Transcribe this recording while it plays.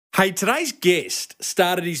Hey, today's guest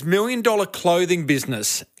started his $1 million clothing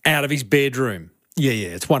business out of his bedroom. Yeah,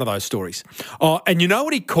 it's one of those stories. Oh, and you know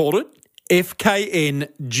what he called it? FKN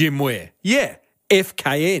Gym Wear. Yeah,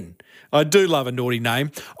 FKN. I do love a naughty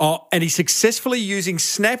name. Oh, and he's successfully using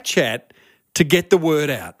Snapchat to get the word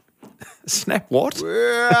out. Snap what?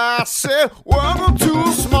 Well, I said, welcome to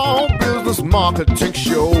a small business marketing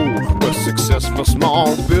show where successful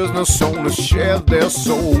small business owners share their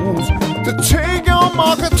souls to take your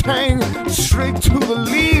marketing straight to the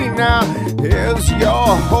lead. Now, here's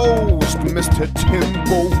your host, Mr.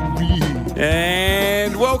 Timbo Reed.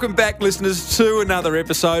 And welcome back, listeners, to another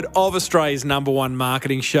episode of Australia's #1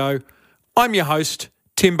 marketing show. I'm your host,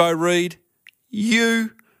 Timbo Reed.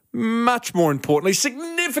 You, much more importantly,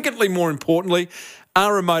 significantly more importantly,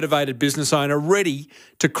 are a motivated business owner ready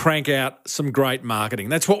to crank out some great marketing.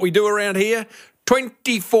 That's what we do around here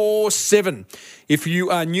 24/7. If you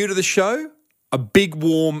are new to the show, a big,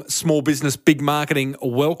 warm, small business, big marketing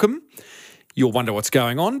welcome. You'll wonder what's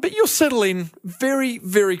going on, but you'll settle in very,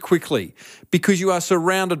 very quickly because you are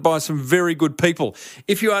surrounded by some very good people.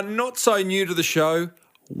 If you are not so new to the show,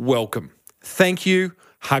 welcome. Thank you.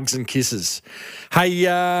 Hugs and kisses. Hey,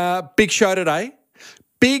 big show today.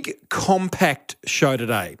 Big, compact show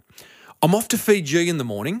today. I'm off to Fiji in the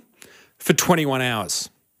morning for 21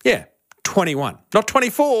 hours. Yeah, 21. Not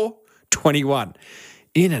 24, 21.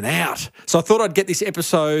 In and out. So I thought I'd get this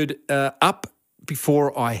episode up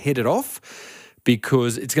before I headed off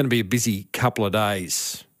because it's going to be a busy couple of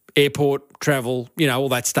days. Airport, travel, all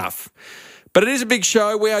that stuff. But it is a big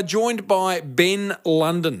show. We are joined by Ben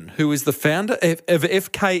London, who is the founder of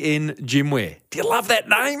FKN Gym Wear. Do you love that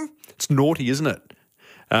name? It's naughty, isn't it?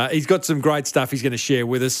 He's got some great stuff he's going to share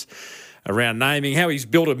with us around naming, how he's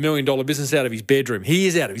built a $1 million business out of his bedroom. He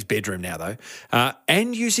is out of his bedroom now, though,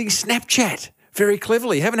 and using Snapchat very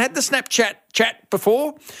cleverly. Haven't had the Snapchat chat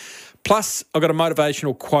before. Plus, I've got a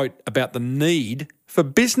motivational quote about the need for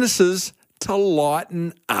businesses to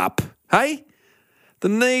lighten up. Hey? The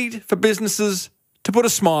need for businesses to put a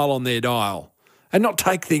smile on their dial and not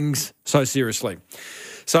take things so seriously.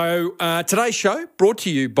 So today's show brought to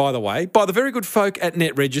you, by the way, by the very good folk at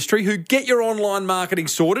Net Registry who get your online marketing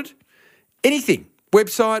sorted. Anything,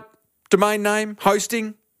 website, domain name,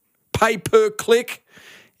 hosting, pay per click.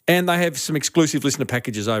 And they have some exclusive listener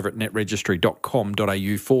packages over at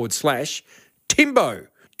netregistry.com.au/Timbo,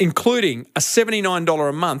 including a $79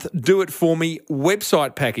 a month do-it-for-me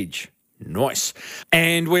website package. Nice.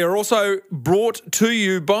 And we are also brought to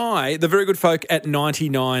you by the very good folk at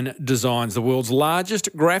 99 Designs, the world's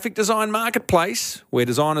largest graphic design marketplace where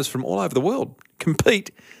designers from all over the world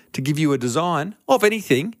compete to give you a design of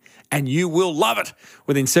anything and you will love it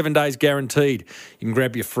within 7 days guaranteed. You can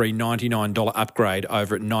grab your free $99 upgrade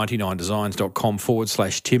over at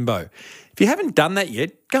 99designs.com/Timbo. If you haven't done that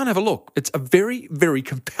yet, go and have a look. It's a very, very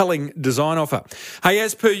compelling design offer. Hey,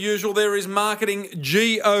 as per usual, there is marketing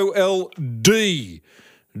GOLD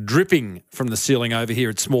dripping from the ceiling over here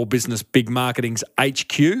at Small Business Big Marketing's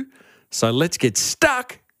HQ. So let's get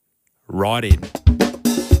stuck right in.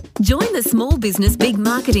 Join the Small Business Big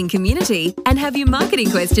Marketing community and have your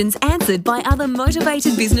marketing questions answered by other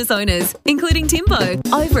motivated business owners, including Timbo,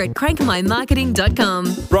 over at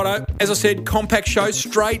crankmymarketing.com. Righto, as I said, compact show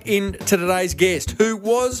straight into today's guest, who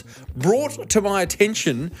was brought to my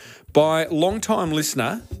attention by long-time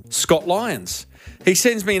listener Scott Lyons. He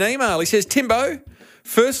sends me an email. He says, Timbo,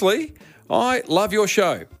 firstly, I love your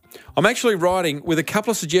show. I'm actually writing with a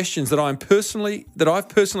couple of suggestions that I've personally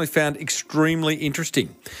found extremely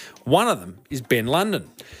interesting. One of them is Ben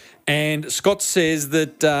London. And Scott says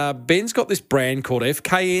that Ben's got this brand called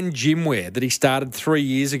FKN Gym Wear that he started 3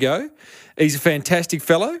 years ago. He's a fantastic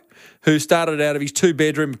fellow who started out of his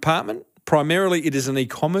 2-bedroom apartment. Primarily, it is an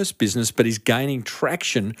e-commerce business, but he's gaining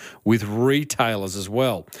traction with retailers as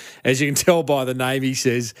well. As you can tell by the name, he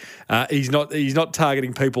says he's not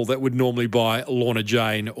targeting people that would normally buy Lorna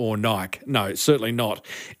Jane or Nike. No, certainly not.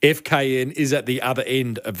 FKN is at the other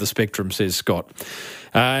end of the spectrum, says Scott.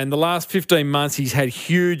 In the last 15 months, he's had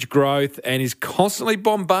huge growth and is constantly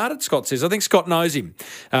bombarded, Scott says. I think Scott knows him,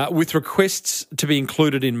 with requests to be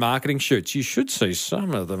included in marketing shoots. You should see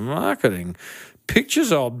some of the marketing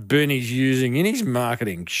pictures old Benny's using in his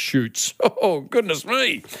marketing shoots. Oh, goodness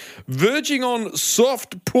me. Verging on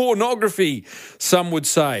soft pornography, some would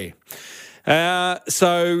say.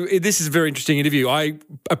 So this is a very interesting interview. I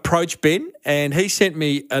approached Ben and he sent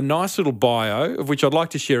me a nice little bio, of which I'd like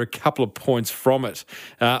to share a couple of points from it.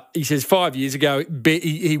 He says 5 years ago,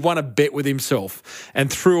 he won a bet with himself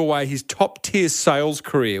and threw away his top-tier sales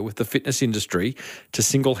career with the fitness industry to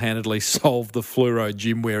single-handedly solve the fluoro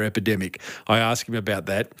gym wear epidemic. I asked him about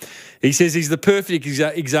that. He says he's the perfect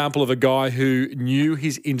example of a guy who knew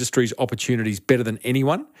his industry's opportunities better than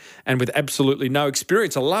anyone and with absolutely no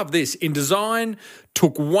experience. I love this. In design,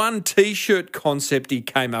 took one T-shirt concept he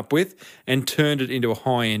came up with and turned it into a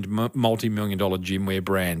high-end multi-million-dollar gym wear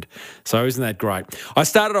brand. So isn't that great? I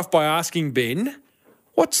started off by asking Ben,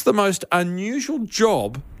 what's the most unusual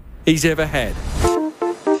job he's ever had?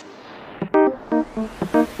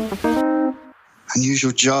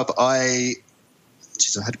 Unusual job. I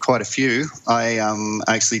had quite a few. I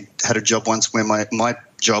actually had a job once where my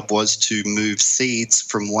job was to move seeds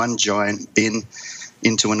from one giant bin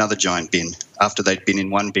into another giant bin after they'd been in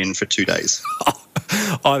one bin for 2 days.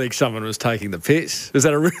 I think someone was taking the piss. Is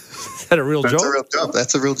that a real job? That's a real job.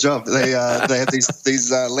 That's a real job. They have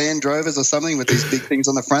these Land Rovers or something with these big things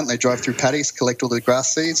on the front. They drive through paddies, collect all the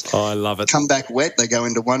grass seeds. Oh, I love it. Come back wet. They go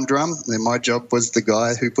into one drum. Then my job was the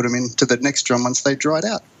guy who put them into the next drum once they dried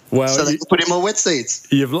out. Well, so they put in more wet seeds.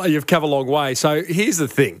 You've come a long way. So here's the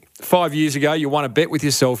thing. 5 years ago, you won a bet with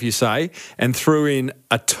yourself, you say, and threw in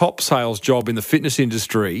a top sales job in the fitness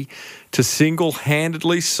industry to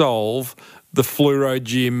single-handedly solve the fluoro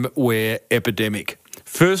gym wear epidemic.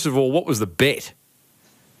 First of all, what was the bet?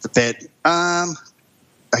 The bet,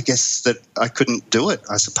 I guess that I couldn't do it,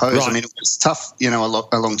 I suppose. Right. I mean, it was tough,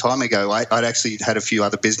 a long time ago. I'd actually had a few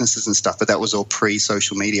other businesses and stuff, but that was all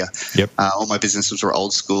pre-social media. Yep. All my businesses were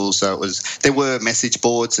old school, so there were message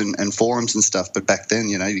boards and forums and stuff, but back then,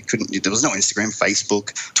 there was no Instagram,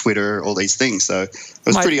 Facebook, Twitter, all these things. So it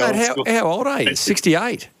was pretty old school. How old are you?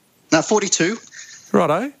 68? No, 42.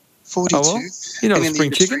 Righto. 42. Oh, well, you're not a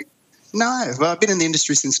spring chicken? No, well, I've been in the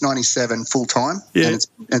industry since 97 full time, and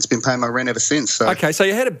it's been paying my rent ever since. So. Okay, so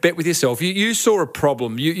you had a bet with yourself. You saw a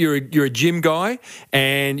problem. You're a gym guy,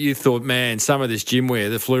 and you thought, man, some of this gym wear,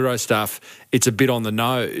 the fluoro stuff, it's a bit on the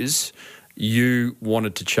nose. You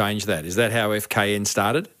wanted to change that. Is that how FKN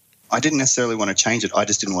started? I didn't necessarily want to change it. I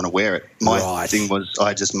just didn't want to wear it. My thing was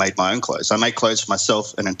I just made my own clothes. I made clothes for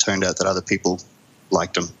myself, and it turned out that other people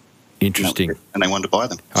liked them. Interesting. And they wanted to buy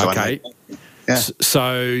them. So okay. Yeah.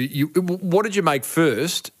 So what did you make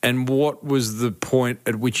first, and what was the point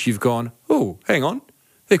at which you've gone, oh, hang on,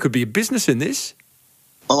 there could be a business in this?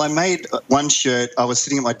 Well, I made one shirt. I was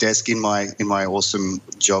sitting at my desk in my awesome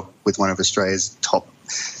job with one of Australia's top,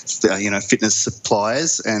 fitness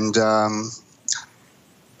suppliers, and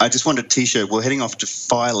I just wanted a T-shirt. We're heading off to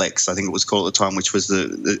Filex, I think it was called at the time, which was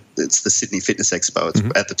it's the Sydney Fitness Expo.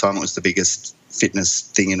 At the time, it was the biggest fitness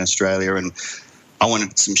thing in Australia, and I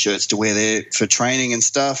wanted some shirts to wear there for training and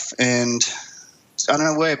stuff, and I don't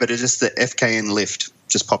know where, but it's just the FKN lift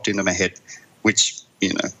just popped into my head, which,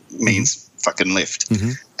 means fucking lift.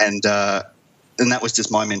 Mm-hmm. And that was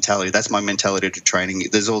just my mentality. That's my mentality to training.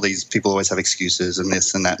 There's all these people always have excuses and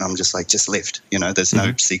this and that, and I'm just like, just lift. There's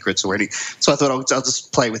no secrets or anything. So I thought I'll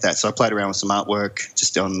just play with that. So I played around with some artwork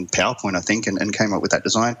just on PowerPoint, I think, and came up with that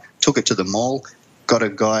design. Took it to the mall. Got a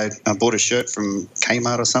guy, I bought a shirt from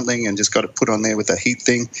Kmart or something and just got it put on there with a heat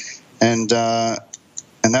thing. And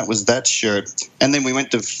that was that shirt. And then we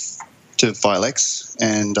went to Filex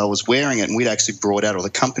and I was wearing it, and we'd actually brought out, or the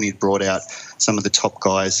company had brought out some of the top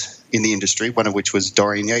guys in the industry, one of which was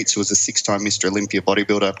Dorian Yates, who was a 6-time Mr. Olympia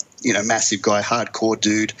bodybuilder, massive guy, hardcore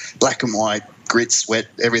dude, black and white, grit, sweat,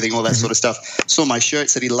 everything, all that sort of stuff. Saw my shirt,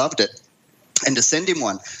 said he loved it, and to send him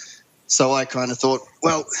one. So I kind of thought,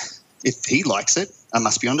 well, if he likes it, I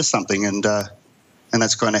must be onto something, and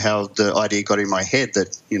that's kind of how the idea got in my head.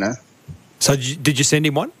 That So did you send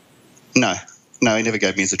him one? No, he never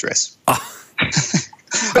gave me his address.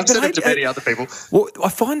 I've sent it to many other people. Well, I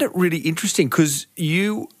find it really interesting because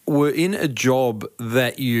you were in a job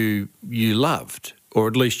that you loved, or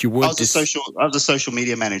at least you weren't. I was a social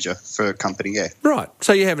media manager for a company. Yeah. Right.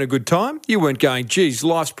 So you're having a good time. You weren't going, geez,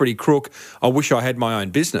 life's pretty crook. I wish I had my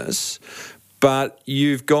own business. But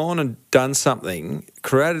you've gone and done something,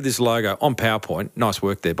 created this logo on PowerPoint. Nice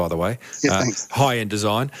work there, by the way. Yeah, thanks. High-end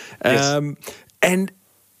design. Yes. And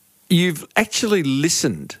you've actually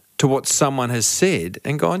listened to what someone has said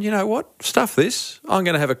and gone, you know what, stuff this. I'm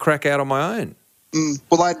going to have a crack out on my own.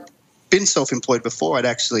 Well, I'd been self-employed before. I'd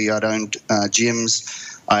owned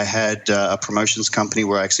gyms. I had a promotions company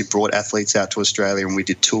where I actually brought athletes out to Australia and we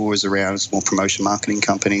did tours around, a small promotion marketing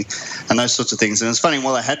company and those sorts of things. And it's funny,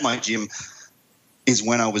 while I had my gym, is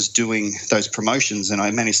when I was doing those promotions, and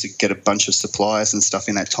I managed to get a bunch of suppliers and stuff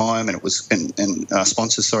in that time, and it was and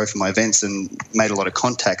sponsors, for my events, and made a lot of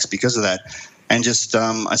contacts because of that. And just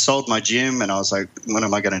I sold my gym, and I was like, what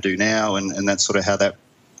am I going to do now? And that's sort of how that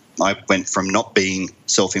I went from not being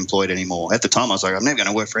self-employed anymore. At the time, I was like, I'm never going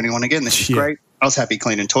to work for anyone again. This is great. I was happy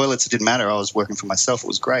cleaning toilets. It didn't matter. I was working for myself. It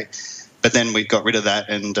was great. But then we got rid of that,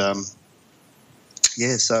 and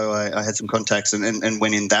so I had some contacts and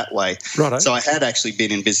went in that way. Righto. So I had actually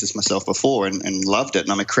been in business myself before and loved it.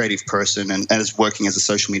 And I'm a creative person. And as working as a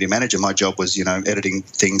social media manager, my job was, editing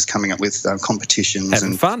things, coming up with competitions. Having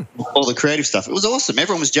and fun. All the creative stuff. It was awesome.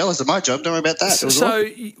 Everyone was jealous of my job. Don't worry about that. So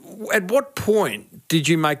at what point did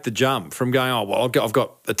you make the jump from going, oh, well, I've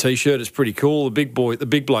got a T-shirt, it's pretty cool, the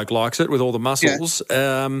big bloke likes it with all the muscles.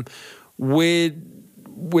 Yeah.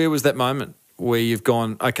 Where was that moment where you've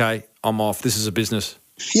gone, okay, I'm off, this is a business?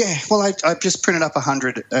 Yeah, well, I just printed up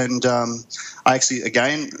 100, and I actually,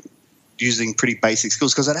 again, using pretty basic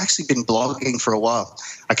skills, because I'd actually been blogging for a while.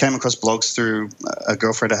 I came across blogs through a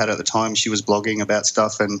girlfriend I had at the time. She was blogging about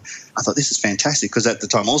stuff, and I thought, this is fantastic, because at the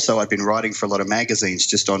time also I'd been writing for a lot of magazines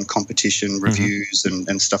just on competition reviews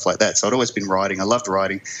and stuff like that. So I'd always been writing. I loved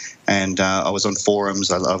writing, and I was on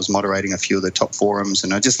forums. I was moderating a few of the top forums,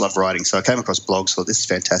 and I just loved writing. So I came across blogs, thought, this is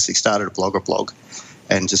fantastic, started a blogger blog,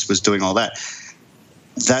 and just was doing all that.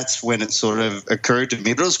 That's when it sort of occurred to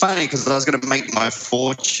me. But it was funny because I was going to make my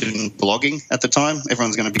fortune blogging at the time.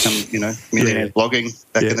 Everyone's going to become, millionaire blogging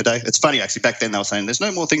back in the day. It's funny, actually. Back then they were saying there's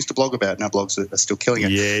no more things to blog about. Now blogs are still killing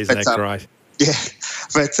it. Yeah, isn't that great? Yeah.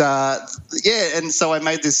 But, and so I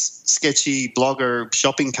made this sketchy blogger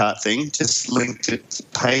shopping cart thing, just linked it to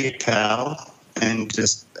PayPal, and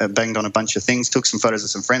just banged on a bunch of things, took some photos of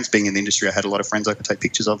some friends. Being in the industry, I had a lot of friends I could take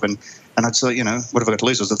pictures of, and I thought, what have I got to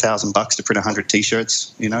lose? It was $1,000 to print 100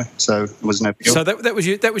 T-shirts, so it was no big deal. So that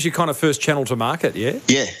was your kind of first channel to market, yeah?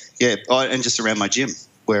 Yeah. And just around my gym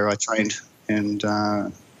where I trained, and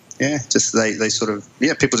they sort of,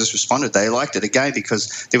 people just responded. They liked it, again,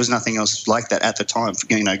 because there was nothing else like that at the time.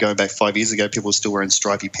 Going back 5 years ago, people were still wearing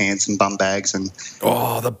stripy pants and bum bags. And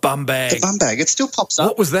the bum bag. The bum bag, it still pops up.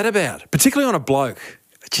 What was that about? Particularly on a bloke.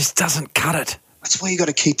 It just doesn't cut it. That's why you got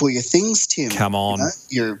to keep all your things, Tim. Come on.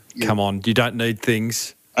 Come on. You don't need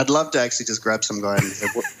things. I'd love to actually just grab some guy and say,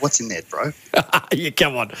 what's in there, bro? Yeah,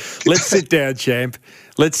 come on. Let's sit down, champ.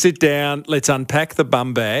 Let's sit down. Let's unpack the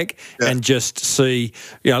bum bag and just see,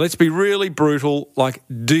 let's be really brutal. Like,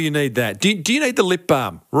 do you need that? Do you need the lip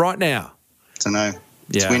balm right now? I don't know.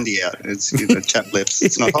 It's windy out. It's chapped lips.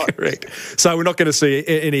 It's not hot. Correct. So we're not going to see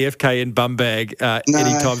any FKN bum bag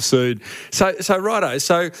anytime soon. So righto.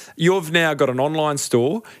 So you've now got an online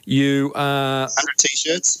store. You 100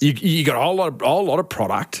 T-shirts. You got a whole lot of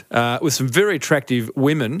product with some very attractive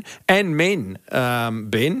women and men,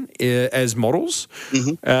 Ben, as models.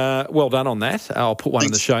 Mm-hmm. Well done on that. I'll put one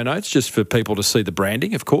in the show notes just for people to see the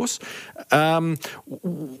branding, of course.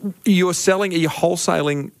 You're selling. Are you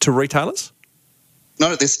wholesaling to retailers?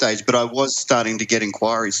 Not at this stage, but I was starting to get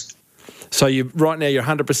inquiries. So right now you're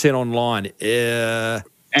 100% online.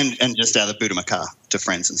 And just out of the boot of my car to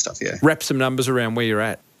friends and stuff, yeah. Wrap some numbers around where you're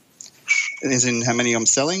at. As in how many I'm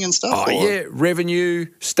selling and stuff? Yeah, revenue,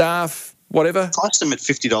 staff, whatever. I priced them at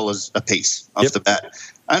 $50 a piece off the bat,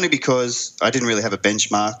 only because I didn't really have a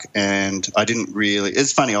benchmark, and I didn't really –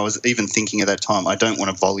 it's funny, I was even thinking at that time, I don't want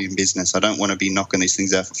a volume business. I don't want to be knocking these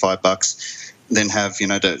things out for $5. Then have,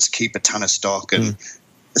 to keep a ton of stock and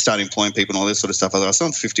start employing people and all this sort of stuff. I sell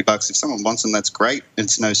them for $50. If someone wants them, that's great.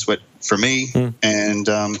 It's no sweat for me. And,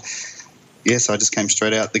 so I just came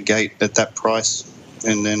straight out the gate at that price,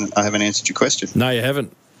 and then I haven't answered your question. No, you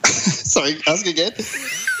haven't. Sorry, ask again.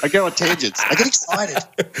 I go on tangents. I get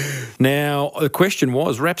excited. Now, the question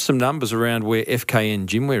was, wrap some numbers around where FKN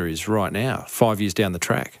Gym Wear is right now, 5 years down the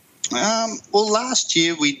track. Well, last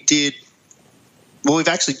year we did... Well, we've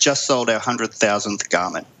actually just sold our 100,000th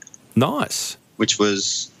garment. Nice. Which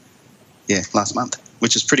was, last month,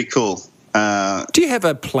 which is pretty cool. Do you have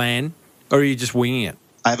a plan, or are you just winging it?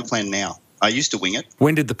 I have a plan now. I used to wing it.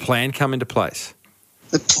 When did the plan come into place?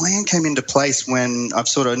 The plan came into place when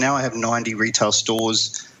now I have 90 retail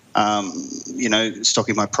stores,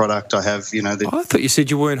 stocking my product. I have, I thought you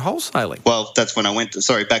said you weren't wholesaling. Well, that's when I went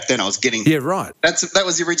back then I was getting... Yeah, right. That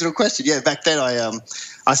was the original question. Yeah, back then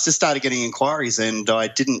I just started getting inquiries, and I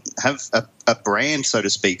didn't have a brand, so to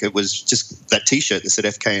speak. It was just that T-shirt that said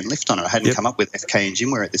FKN Lift on it. I hadn't come up with FKN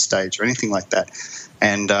Gym Wear at this stage or anything like that.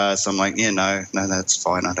 And so I'm like, no, that's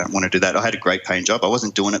fine. I don't want to do that. I had a great paying job. I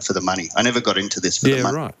wasn't doing it for the money. I never got into this for the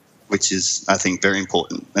money. Right. Which is, I think, very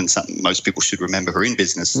important and something most people should remember who are in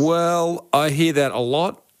business. Well, I hear that a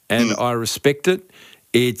lot, and I respect it.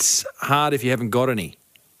 it's hard if you haven't got any,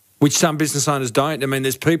 which some business owners don't. I mean,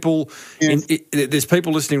 there's people there's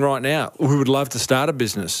people listening right now who would love to start a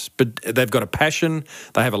business, but they've got a passion,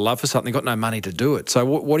 they have a love for something, got no money to do it. So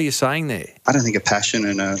what are you saying there? I don't think a passion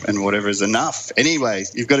and whatever is enough. Anyway,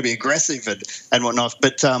 you've got to be aggressive and whatnot.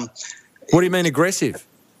 But what do you mean aggressive?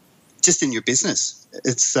 Just in your business.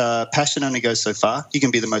 It's passion only goes so far. You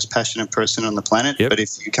can be the most passionate person on the planet, but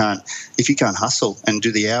if you can't hustle and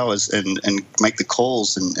do the hours and make the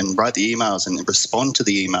calls and write the emails and respond to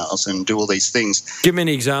the emails and do all these things. Give me an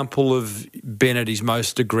example of Bennett is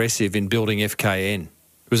most aggressive in building FKN.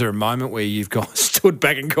 Was there a moment where you've stood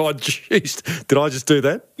back and gone, geez, did I just do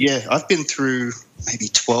that? Yeah, I've been through maybe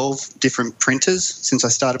 12 different printers since I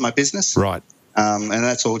started my business. Right. And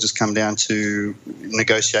that's all just come down to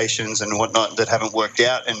negotiations and whatnot that haven't worked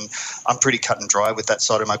out. And I'm pretty cut and dry with that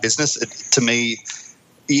side of my business. To me,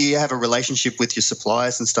 you have a relationship with your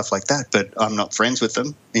suppliers and stuff like that, but I'm not friends with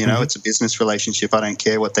them. You know, it's a business relationship. I don't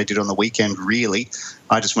care what they did on the weekend, really.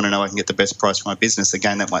 I just want to know I can get the best price for my business.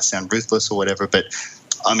 Again, that might sound ruthless or whatever, but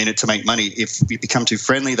I'm in it to make money. If you become too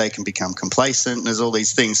friendly, they can become complacent. There's all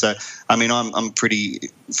these things. So, I mean, I'm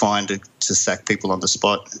pretty fine to sack people on the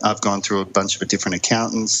spot. I've gone through a bunch of different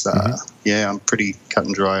accountants. Yeah, I'm pretty cut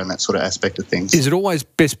and dry on that sort of aspect of things. Is it always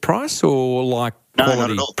best price or like quality,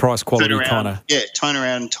 not at all. price, quality kind of? Yeah,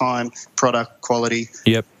 turnaround time, product, quality.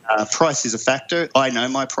 Yep. Price is a factor. I know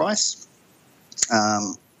my price.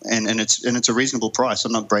 And it's a reasonable price.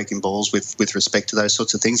 I'm not breaking balls with respect to those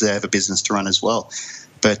sorts of things. They have a business to run as well.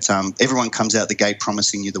 But everyone comes out the gate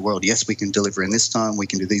promising you the world. Yes, we can deliver in this time. We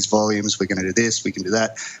can do these volumes. We're going to do this. We can do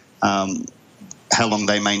that. How long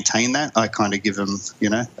they maintain that, I kind of give them,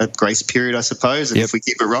 a grace period, I suppose. And if we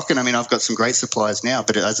keep it rocking, I mean, I've got some great suppliers now.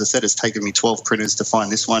 But as I said, it's taken me 12 printers to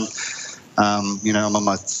find this one. I'm on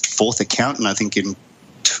my 4th account, and I think in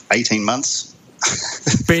 18 months.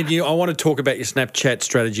 Ben, I want to talk about your Snapchat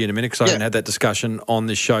strategy in a minute because I haven't had that discussion on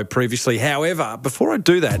this show previously. However, before I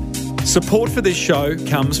do that, support for this show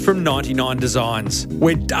comes from 99 Designs,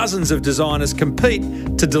 where dozens of designers compete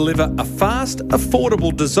to deliver a fast,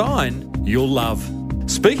 affordable design you'll love.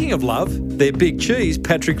 Speaking of love, their big cheese,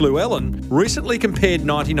 Patrick Llewellyn, recently compared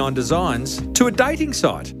 99 Designs to a dating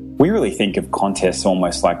site. We really think of contests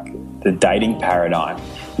almost like the dating paradigm.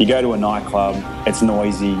 You go to a nightclub, it's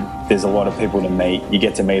noisy, there's a lot of people to meet, you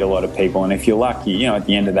get to meet a lot of people, and if you're lucky, at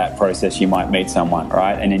the end of that process you might meet someone,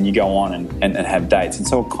 right? And then you go on and have dates. And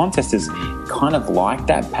so a contest is kind of like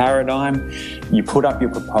that paradigm. You put up your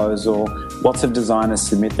proposal, lots of designers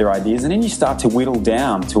submit their ideas, and then you start to whittle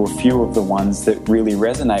down to a few of the ones that really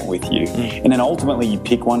resonate with you. And then ultimately you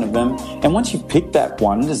pick one of them, and once you've picked that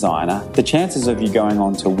one designer, the chances of you going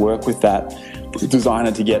on to work with that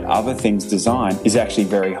designer to get other things designed is actually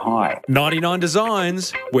very high. 99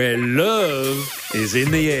 Designs, where love is in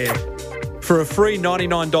the air. For a free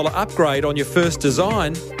 $99 upgrade on your first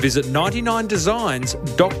design, visit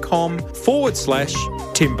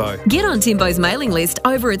 99designs.com/Timbo. Get on Timbo's mailing list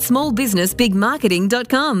over at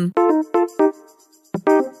smallbusinessbigmarketing.com.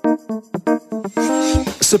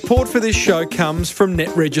 Support for this show comes from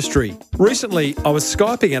Net Registry. Recently, I was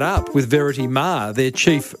Skyping it up with Verity Ma, their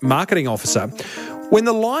Chief Marketing Officer, when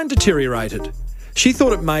the line deteriorated. She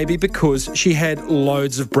thought it may be because she had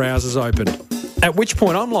loads of browsers open. At which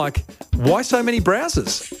point I'm like, why so many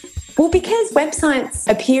browsers? Well, because websites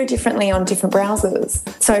appear differently on different browsers.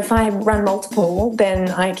 So if I run multiple, then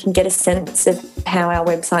I can get a sense of how our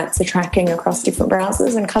websites are tracking across different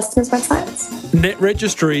browsers and customers' websites. Net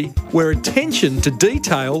Registry, where attention to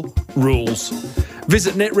detail rules.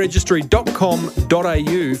 Visit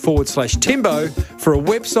netregistry.com.au/Timbo for a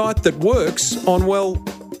website that works on, well,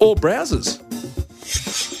 all browsers.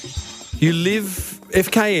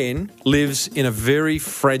 FKN lives in a very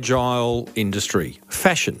fragile industry,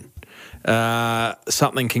 fashion.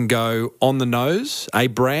 Something can go on the nose. A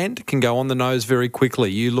brand can go on the nose very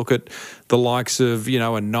quickly. You look at the likes of,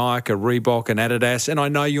 a Nike, a Reebok, an Adidas, and I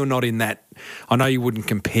know you're not in that. I know you wouldn't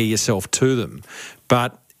compare yourself to them.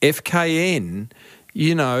 But FKN,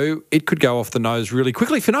 it could go off the nose really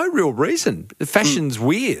quickly for no real reason. Fashion's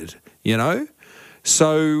weird,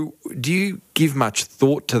 So do you give much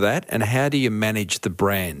thought to that, and how do you manage the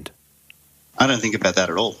brand? I don't think about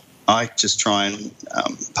that at all. I just try and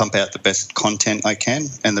pump out the best content I can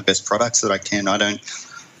and the best products that I can. I don't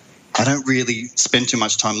really spend too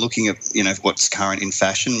much time looking at what's current in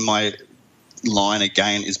fashion. My line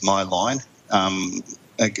again is my line.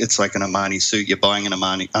 It's like an Armani suit. You're buying an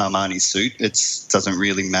Armani suit. It doesn't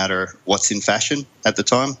really matter what's in fashion at the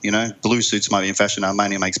time. Blue suits might be in fashion.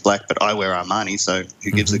 Armani makes black, but I wear Armani, so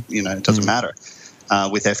who gives it? It doesn't matter.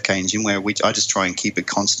 with FKN Gym Wear, which I just try and keep a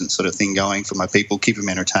constant sort of thing going for my people, keep them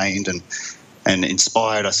entertained and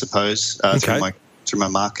inspired, I suppose, through my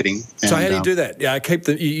marketing. So how do you do that?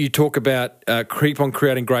 You talk about keep on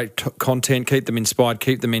creating great content, keep them inspired,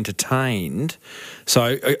 keep them entertained.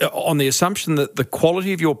 So on the assumption that the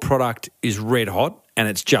quality of your product is red hot and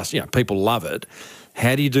it's just, people love it,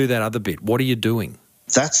 how do you do that other bit? What are you doing?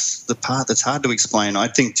 That's the part that's hard to explain. I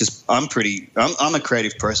think I'm a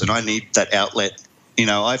creative person. I need that outlet.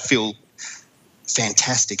 I feel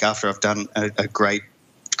fantastic after I've done a great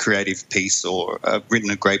creative piece or written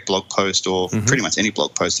a great blog post or pretty much any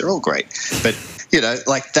blog post. They're all great. But,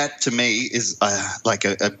 like that to me is like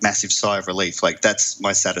a massive sigh of relief. Like that's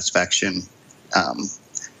my satisfaction.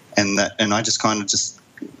 And I just kind of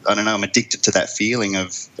I don't know, I'm addicted to that feeling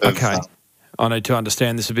of okay. I need to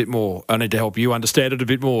understand this a bit more. I need to help you understand it a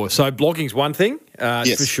bit more. So blogging's one thing,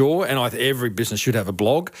 yes, for sure, and every business should have a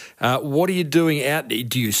blog. What are you doing out?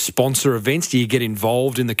 Do you sponsor events? Do you get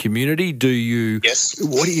involved in the community? Yes.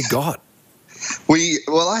 What do you got?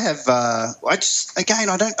 I have.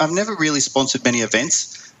 I've never really sponsored many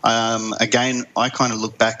events. Again, I kind of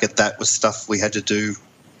look back at that was stuff we had to do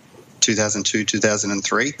 2002,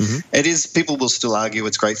 2003. It is, people will still argue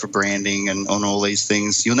it's great for branding and on all these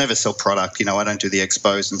things. You'll never sell product. I don't do the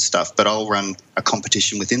expos and stuff, but I'll run a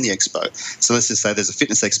competition within the expo. So let's just say there's a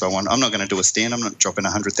fitness expo one. I'm not going to do a stand. I'm not dropping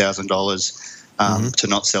 $100,000 to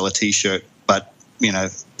not sell a T-shirt, but,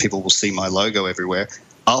 people will see my logo everywhere.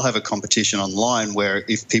 I'll have a competition online where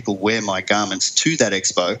if people wear my garments to that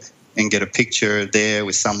expo and get a picture there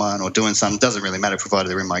with someone or doing something, doesn't really matter provided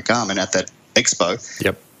they're in my garment at that expo.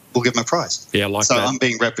 Yep. We'll give them a prize. Yeah, that. So I'm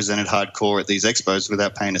being represented hardcore at these expos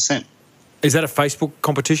without paying a cent. Is that a Facebook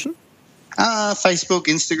competition? Facebook,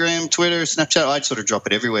 Instagram, Twitter, Snapchat. I sort of drop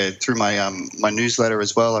it everywhere through my my newsletter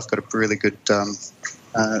as well. I've got a really good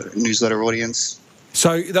newsletter audience.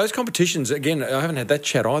 So those competitions, again, I haven't had that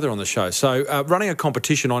chat either on the show. So running a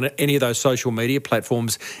competition on any of those social media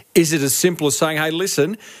platforms, is it as simple as saying, hey,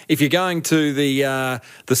 listen, if you're going to the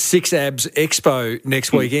Six Abs Expo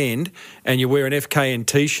next weekend and you wear an FKN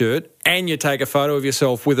T-shirt and you take a photo of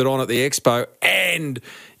yourself with it on at the expo, and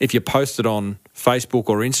if you post it on Facebook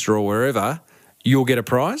or Insta or wherever, you'll get a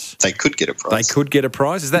prize? They could get a prize. They could get a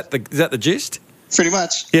prize? Is that the gist? Pretty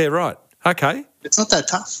much. Yeah, right. Okay. It's not that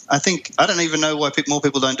tough. I don't even know why more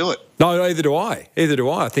people don't do it. No, either do I.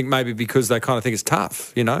 I think maybe because they kind of think it's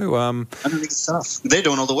tough, I don't think it's tough. They're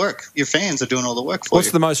doing all the work. Your fans are doing all the work for you. What's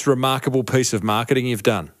the most remarkable piece of marketing you've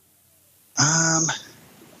done? Well,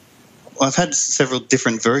 I've had several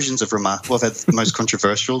different versions of remarkable. I've had the most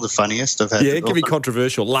controversial, the funniest. Give me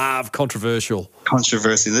controversial. Love controversial.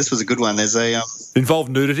 Controversy. This was a good one. There's a... Involved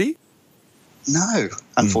nudity? No,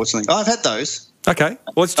 unfortunately. I've had those. Okay,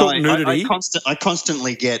 well, let's talk nudity. I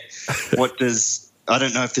constantly get I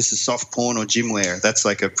don't know if this is soft porn or gym wear. That's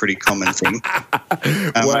like a pretty common thing.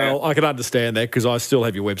 Well, I can understand that because I still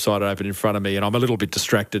have your website open in front of me and I'm a little bit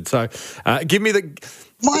distracted. So give me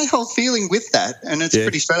my whole feeling with that, and it's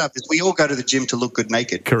pretty straight up, is we all go to the gym to look good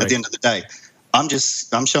naked. Correct. At the end of the day. I'm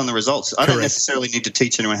showing the results. I don't necessarily need to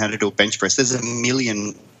teach anyone how to do a bench press. There's a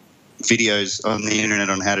million videos on the internet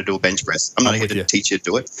on how to do a bench press. I'm not here to teach you to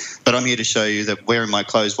do it, but I'm here to show you that wearing my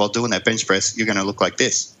clothes while doing that bench press, you're going to look like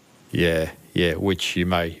this. Yeah, which you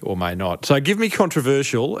may or may not. So give me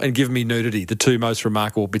controversial and give me nudity, the two most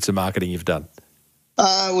remarkable bits of marketing you've done.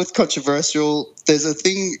 With controversial, there's a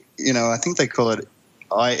thing, I think they call it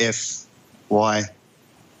IFYIM.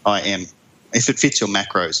 If it fits your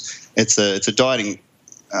macros. It's a dieting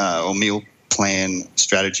or meal plan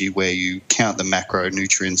strategy where you count the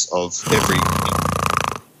macronutrients of every...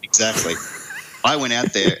 Exactly. I went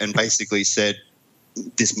out there and basically said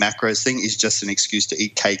this macros thing is just an excuse to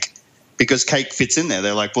eat cake because cake fits in there.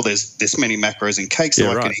 They're like, well, there's this many macros in cake,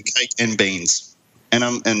 so I can eat cake and beans. And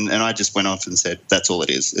I just went off and said, that's all it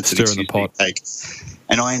is. It's an excuse to eat cake.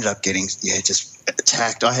 And I ended up getting, just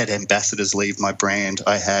attacked. I had ambassadors leave my brand.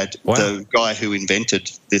 I had the guy who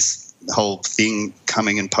invented this whole thing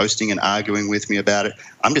coming and posting and arguing with me about it.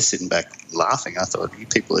 I'm just sitting back laughing. I thought, you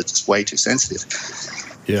people are just way too sensitive.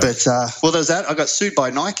 Yeah. But, there was that. I got sued by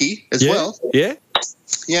Nike as well. Yeah?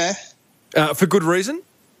 Yeah. For good reason?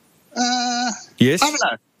 Yes. I don't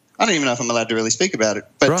know. I don't even know if I'm allowed to really speak about it.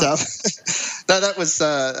 But no, that was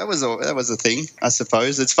a thing, I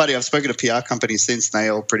suppose. It's funny. I've spoken to PR companies since, and they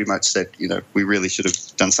all pretty much said, we really should have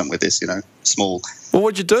done something with this, small. Well,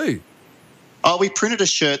 what'd you do? Oh, we printed a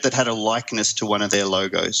shirt that had a likeness to one of their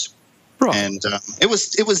logos. Right. And it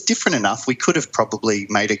was different enough. We could have probably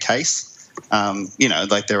made a case.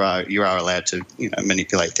 like you are allowed to,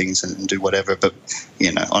 manipulate things and do whatever. But,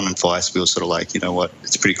 on advice, we were sort of like, you know what,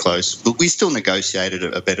 it's pretty close. But we still negotiated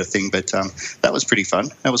a better thing. But that was pretty fun.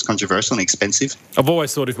 That was controversial and expensive. I've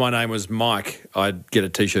always thought if my name was Mike, I'd get a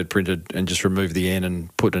T-shirt printed and just remove the N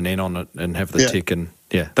and put an N on it and have the tick. And,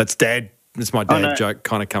 that's Dad. It's my dad joke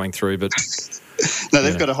kind of coming through. But no,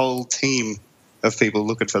 they've got a whole team of people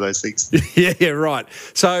looking for those things. yeah, right.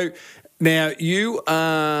 So now you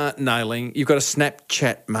are nailing, you've got a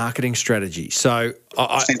Snapchat marketing strategy. So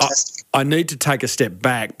I need to take a step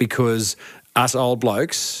back because us old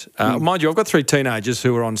blokes, mind you, I've got 3 teenagers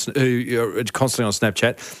who are constantly on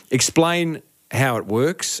Snapchat. Explain how it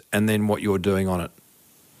works and then what you're doing on it.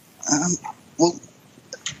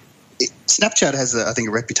 Snapchat has, I think,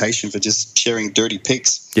 a reputation for just sharing dirty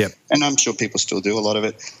pics. Yep. And I'm sure people still do a lot of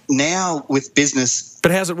it. Now with business...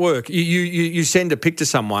 But how's it work? You send a pic to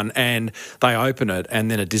someone and they open it and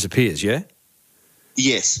then it disappears, yeah?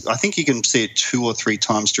 Yes. I think you can see it 2 or 3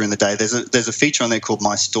 times during the day. There's a feature on there called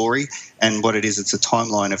My Story, and what it is, it's a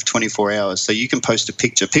timeline of 24 hours. So you can post a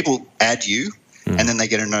picture. People add you, and then they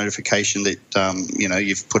get a notification that,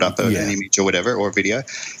 you've put up an image or whatever, or a video,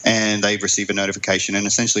 and they receive a notification. And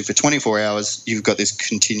essentially for 24 hours, you've got this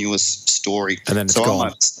continuous story. And then it's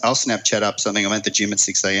gone. I'll Snapchat up something. I'm at the gym at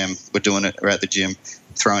 6 a.m. We're at the gym,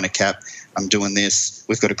 throwing a cap. I'm doing this.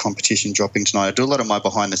 We've got a competition dropping tonight. I do a lot of my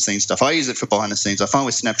behind-the-scenes stuff. I use it for behind-the-scenes. I find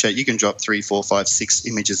with Snapchat you can drop 3, 4, 5, 6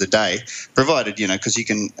 images a day, provided, because you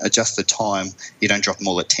can adjust the time. You don't drop them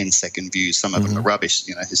all at 10-second views. Some of them are rubbish.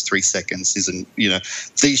 His 3 seconds isn't,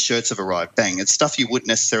 these shirts have arrived. Bang. It's stuff you wouldn't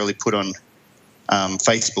necessarily put on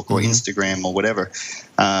Facebook or Instagram or whatever.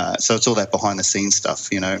 So it's all that behind-the-scenes stuff.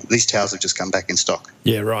 These towels have just come back in stock.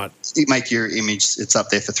 Yeah, right. You make your image, it's up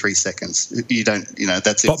there for 3 seconds. You don't,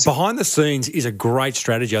 that's it. But behind the scenes is a great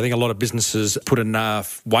strategy. I think a lot of businesses put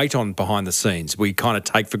enough weight on behind the scenes. We kind of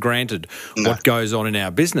take for granted what goes on in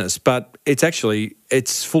our business, but it's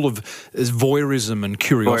full of voyeurism and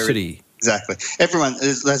curiosity. Exactly. Everyone,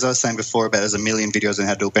 as I was saying before, there's a million videos on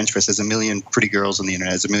how to do a bench press. There's a million pretty girls on the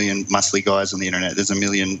internet. There's a million muscly guys on the internet. There's a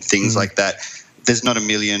million things like that. There's not a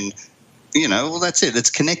million, that's it.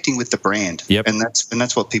 It's connecting with the brand. Yep. And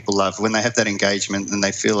that's what people love. When they have that engagement and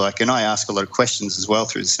they feel like, and I ask a lot of questions as well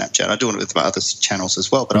through the Snapchat. I do it with my other channels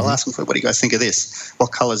as well, but I'll ask them, what do you guys think of this?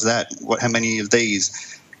 What colour is that? How many of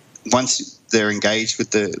these? Once they're engaged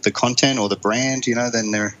with the content or the brand,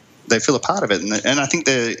 then they feel a part of it, and I think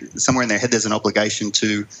they're somewhere in their head there's an obligation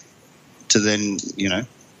to then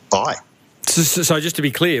buy. So just to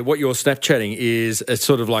be clear, what you're Snapchatting is a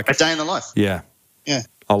sort of like a day in the life. Yeah. Yeah.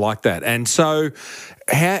 I like that. And so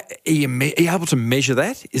how are you able to measure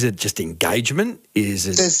that? Is it just engagement? There's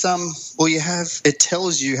it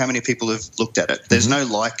tells you how many people have looked at it. There's no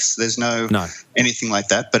likes, there's no anything like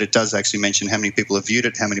that, but it does actually mention how many people have viewed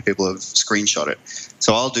it, how many people have screenshot it.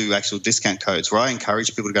 So I'll do actual discount codes where I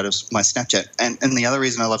encourage people to go to my Snapchat. And the other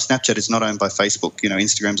reason I love Snapchat is not owned by Facebook.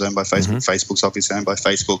 Instagram's owned by Facebook. Facebook's obviously owned by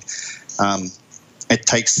Facebook. It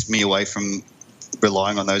takes me away from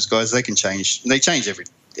relying on those guys. They change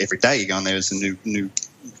every day. You go on there, there's a new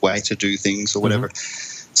way to do things or whatever.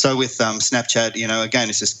 So with Snapchat, again,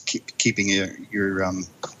 it's just keeping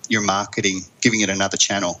your marketing, giving it another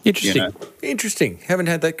channel. Interesting. Haven't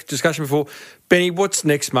had that discussion before. Benny, what's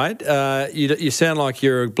next, mate? You sound like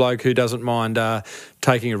you're a bloke who doesn't mind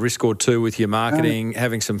taking a risk or two with your marketing,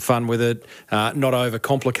 having some fun with it, not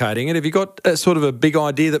overcomplicating it. Have you got sort of a big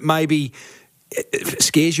idea that maybe it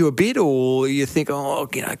scares you a bit, or you think,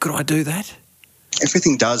 could I do that?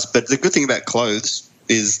 Everything does, but the good thing about clothes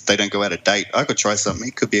is they don't go out of date. I could try something.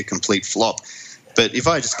 It could be a complete flop. But if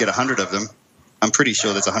I just get 100 of them, I'm pretty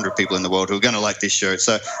sure there's 100 people in the world who are going to like this shirt.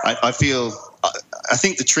 So I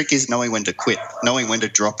think the trick is knowing when to quit, knowing when to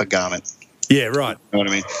drop a garment. Yeah, right. You know what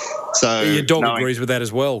I mean? So your dog agrees with that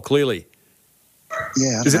as well, clearly.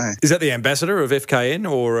 Yeah, is that the ambassador of FKN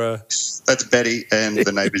or? That's Betty, and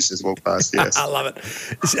the neighbours just walk past. Yes, I love it.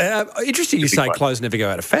 Interesting, you say clothes never go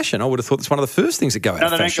out of fashion. I would have thought it's one of the first things that go out of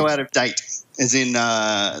fashion. No, they don't go out of date. As in,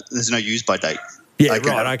 there's no use by date. Yeah,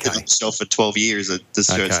 right. Okay. Itself for 12 years, the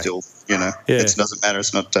shirt's still, it doesn't matter.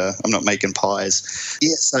 It's not. I'm not making pies.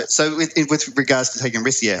 Yeah. So with regards to taking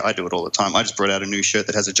risks, I do it all the time. I just brought out a new shirt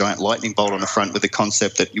that has a giant lightning bolt on the front with the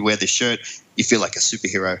concept that you wear this shirt, you feel like a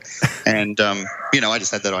superhero. And I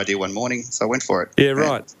just had that idea one morning, so I went for it. Yeah,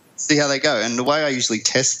 right. See how they go. And the way I usually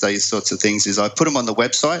test these sorts of things is I put them on the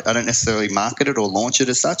website. I don't necessarily market it or launch it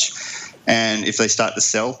as such. And if they start to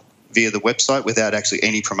sell, via the website without actually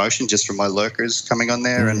any promotion, just from my lurkers coming on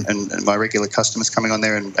there and my regular customers coming on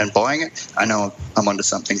there and buying it, I know I'm onto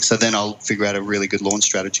something. So then I'll figure out a really good launch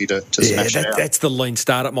strategy to smash it out. That's the lean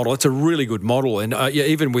startup model. It's a really good model. And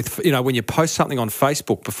even with, when you post something on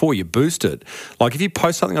Facebook before you boost it, like if you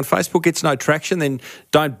post something on Facebook, gets no traction, then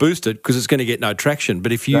don't boost it because it's going to get no traction.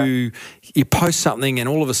 But if you post something and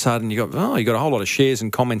all of a sudden you got a whole lot of shares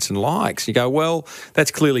and comments and likes, you go, well, that's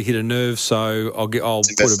clearly hit a nerve, so I'll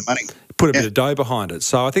put a bit of dough behind it.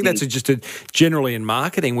 So I think that's just generally in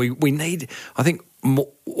marketing, we need, I think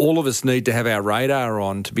all of us need to have our radar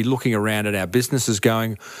on, to be looking around at our businesses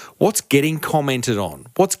going, what's getting commented on?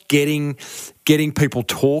 What's getting people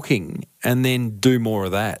talking, and then do more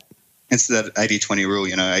of that. It's that 80-20 rule,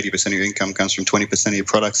 80% of your income comes from 20% of your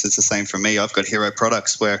products. It's the same for me. I've got hero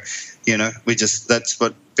products where, that's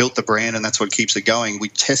what built the brand and that's what keeps it going. We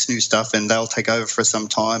test new stuff and they'll take over for some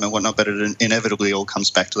time and whatnot, but it inevitably all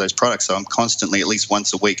comes back to those products. So I'm constantly, at least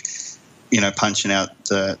once a week, punching out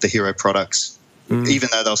the hero products, even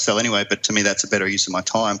though they'll sell anyway. But to me, that's a better use of my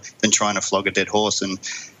time than trying to flog a dead horse and,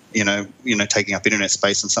 taking up internet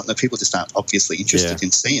space and something that people just aren't obviously interested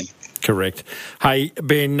in seeing. Correct. Hey,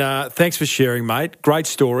 Ben, thanks for sharing, mate. Great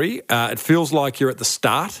story. It feels like you're at the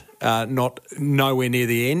start, not nowhere near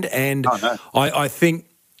the end. And I think,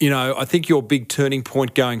 I think your big turning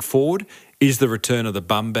point going forward is the return of the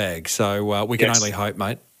bum bag. So we can only hope,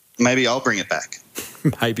 mate. Maybe I'll bring it back.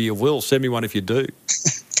 Maybe you will. Send me one if you do.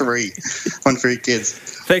 3. One for your kids.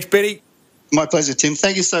 Thanks, Benny. My pleasure, Tim.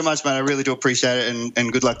 Thank you so much, man. I really do appreciate it,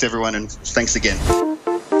 and good luck to everyone, and thanks again.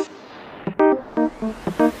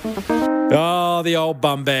 Oh, the old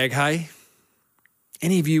bum bag, hey?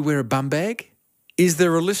 Any of you wear a bum bag? Is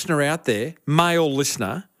there a listener out there, male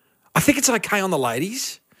listener? I think it's okay on the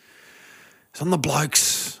ladies. It's on the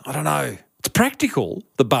blokes. I don't know. It's practical,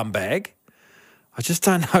 the bum bag. I just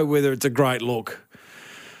don't know whether it's a great look.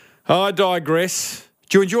 I digress.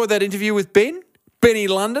 Do you enjoy that interview with Ben? Benny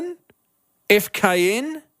London?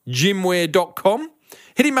 FKN Gymwear.com.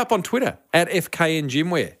 Hit him up on Twitter at FKN Gym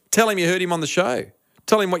Wear. Tell him you heard him on the show.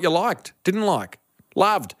 Tell him what you liked, didn't like,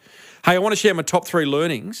 loved. Hey, I want to share my top 3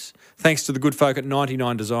 learnings thanks to the good folk at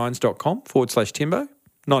 99designs.com/Timbo.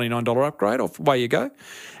 $99 upgrade, off away you go.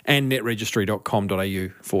 And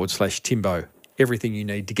netregistry.com.au/Timbo. Everything you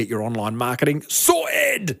need to get your online marketing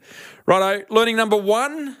sorted. Righto, learning number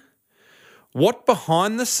 1. What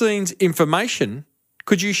behind-the-scenes information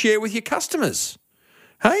could you share with your customers?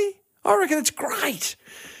 Hey, I reckon it's great.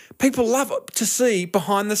 People love to see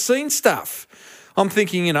behind-the-scenes stuff. I'm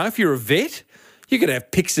thinking, if you're a vet, you could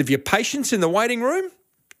have pics of your patients in the waiting room.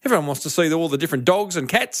 Everyone wants to see all the different dogs and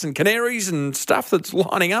cats and canaries and stuff that's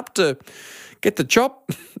lining up to get the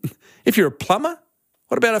chop. If you're a plumber,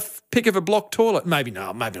 what about a pic of a blocked toilet? Maybe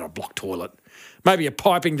not a blocked toilet. Maybe a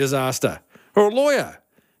piping disaster. Or a lawyer.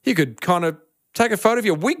 You could kind of take a photo of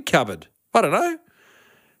your wig cupboard. I don't know.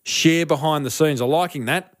 Share behind the scenes. I'm liking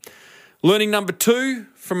that. Learning number 2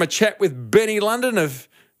 from a chat with Benny London of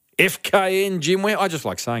FKN Gym Wear. I just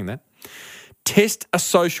like saying that. Test a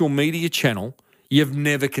social media channel you've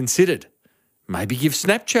never considered. Maybe give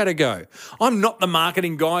Snapchat a go. I'm not the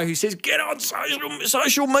marketing guy who says, get on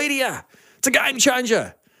social media. It's a game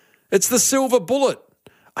changer. It's the silver bullet.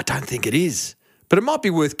 I don't think it is. But it might be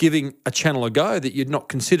worth giving a channel a go that you'd not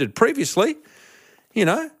considered previously.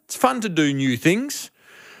 It's fun to do new things.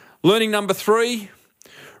 Learning number 3,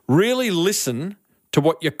 really listen to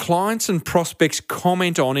what your clients and prospects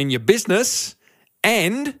comment on in your business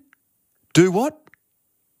and do what?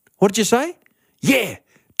 What did you say? Yeah,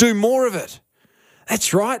 do more of it.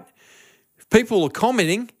 That's right. If people are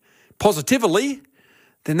commenting positively,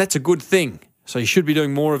 then that's a good thing. So you should be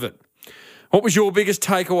doing more of it. What was your biggest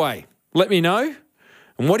takeaway? Let me know.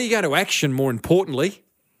 And what do you go to action, more importantly?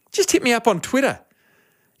 Just hit me up on Twitter.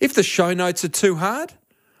 If the show notes are too hard,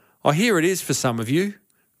 I hear it is for some of you,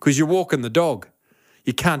 because you're walking the dog.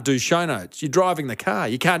 You can't do show notes. You're driving the car.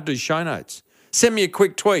 You can't do show notes. Send me a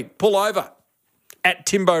quick tweet. Pull over. At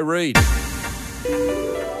Timbo Reid.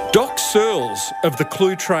 Doc Searles of the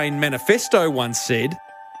Clue Train Manifesto once said,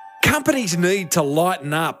 companies need to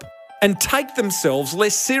lighten up and take themselves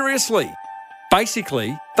less seriously.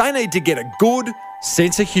 Basically, they need to get a good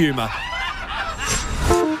sense of humour.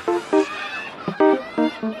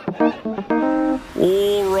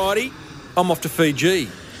 Alrighty, I'm off to Fiji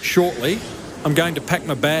shortly. I'm going to pack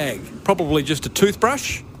my bag, probably just a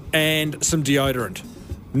toothbrush and some deodorant,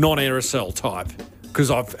 non-aerosol type,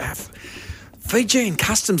 because Fijian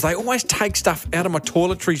customs, they always take stuff out of my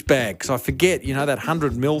toiletries bag because I forget, that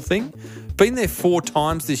 100 ml thing. Been there 4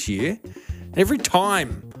 times this year. Every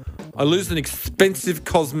time I lose an expensive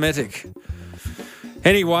cosmetic.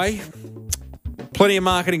 Anyway, plenty of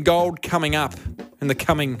marketing gold coming up in the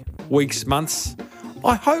coming weeks, months.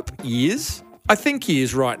 I hope years. I think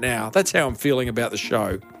years right now. That's how I'm feeling about the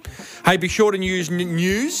show. Hey, be sure to use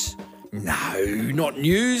news. No, not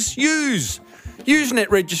news. Use Net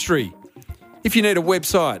Registry. If you need a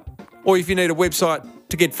website or if you need a website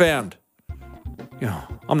to get found.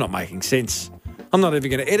 I'm not making sense. I'm not even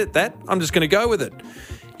going to edit that. I'm just going to go with it.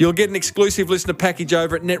 You'll get an exclusive listener package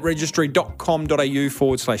over at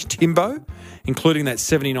netregistry.com.au/Timbo, including that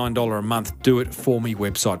 $79 a month Do It For Me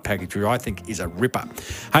website package, which I think is a ripper.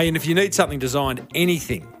 Hey, and if you need something designed,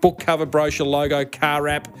 anything, book cover, brochure, logo, car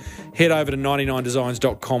wrap, head over to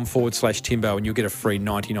 99designs.com/Timbo and you'll get a free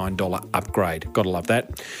 $99 upgrade. Gotta love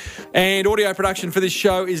that. And audio production for this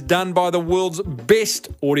show is done by the world's best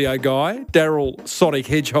audio guy, Daryl Sonic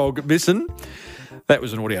Hedgehog Bisson. That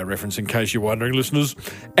was an audio reference in case you're wondering, listeners.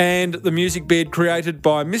 And the music bed created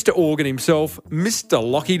by Mr. Organ himself, Mr.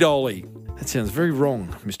 Lockie Dolly. That sounds very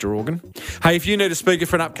wrong, Mr. Organ. Hey, if you need a speaker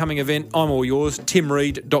for an upcoming event, I'm all yours.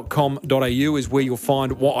 timreed.com.au is where you'll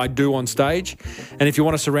find what I do on stage. And if you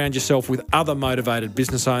want to surround yourself with other motivated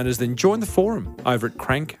business owners, then join the forum over at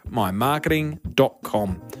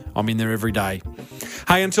crankmymarketing.com. I'm in there every day.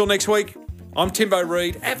 Hey, until next week, I'm Timbo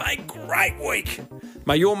Reed. Have a great week.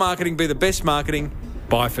 May your marketing be the best marketing.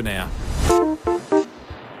 Bye for now.